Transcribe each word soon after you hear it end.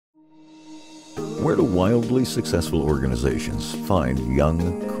Where do wildly successful organizations find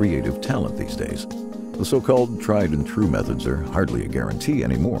young, creative talent these days? The so-called tried and true methods are hardly a guarantee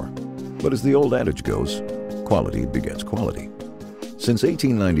anymore. But as the old adage goes, quality begets quality. Since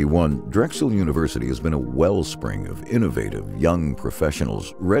 1891, Drexel University has been a wellspring of innovative young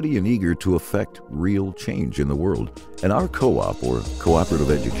professionals ready and eager to effect real change in the world. And our co-op, or cooperative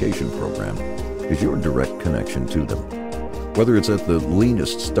education program, is your direct connection to them. Whether it's at the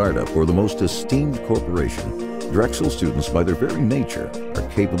leanest startup or the most esteemed corporation, Drexel students, by their very nature, are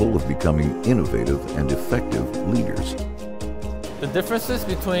capable of becoming innovative and effective leaders. The differences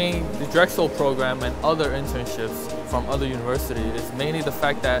between the Drexel program and other internships from other universities is mainly the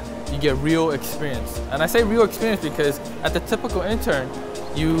fact that you get real experience. And I say real experience because at the typical intern,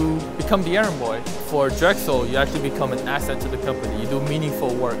 you become the errand boy. For Drexel, you actually become an asset to the company. You do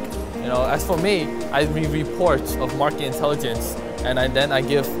meaningful work. As for me, I read reports of market intelligence, and then I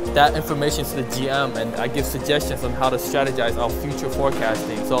give that information to the GM, and I give suggestions on how to strategize our future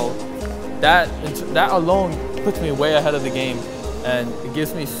forecasting. So that alone puts me way ahead of the game, and it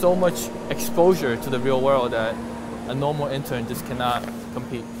gives me so much exposure to the real world that a normal intern just cannot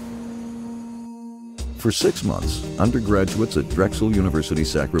compete. For 6 months, undergraduates at Drexel University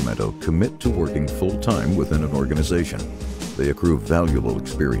Sacramento commit to working full-time within an organization. They accrue valuable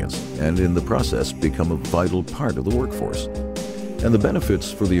experience and in the process become a vital part of the workforce. And the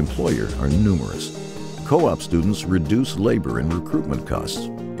benefits for the employer are numerous. Co-op students reduce labor and recruitment costs,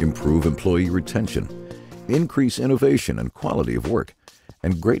 improve employee retention, increase innovation and quality of work,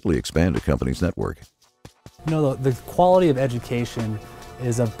 and greatly expand a company's network. The quality of education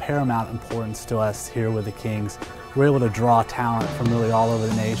is of paramount importance to us here with the Kings. We're able to draw talent from really all over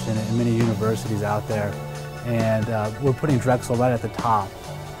the nation and many universities out there. And we're putting Drexel right at the top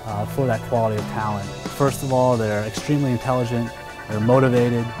for that quality of talent. First of all, they're extremely intelligent, they're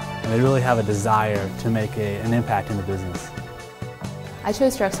motivated, and they really have a desire to make an impact in the business. I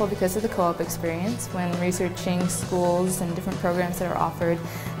chose Drexel because of the co-op experience. When researching schools and different programs that are offered,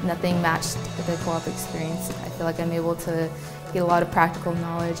 nothing matched the co-op experience. I feel like I'm able to get a lot of practical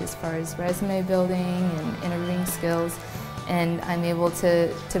knowledge as far as resume building and interviewing skills. And I'm able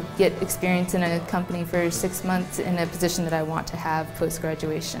to get experience in a company for 6 months in a position that I want to have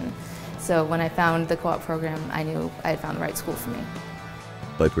post-graduation. So when I found the co-op program, I knew I had found the right school for me.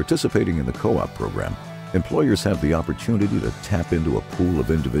 By participating in the co-op program, employers have the opportunity to tap into a pool of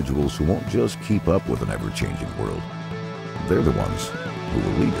individuals who won't just keep up with an ever-changing world. They're the ones who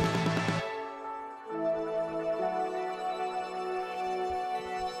will lead it.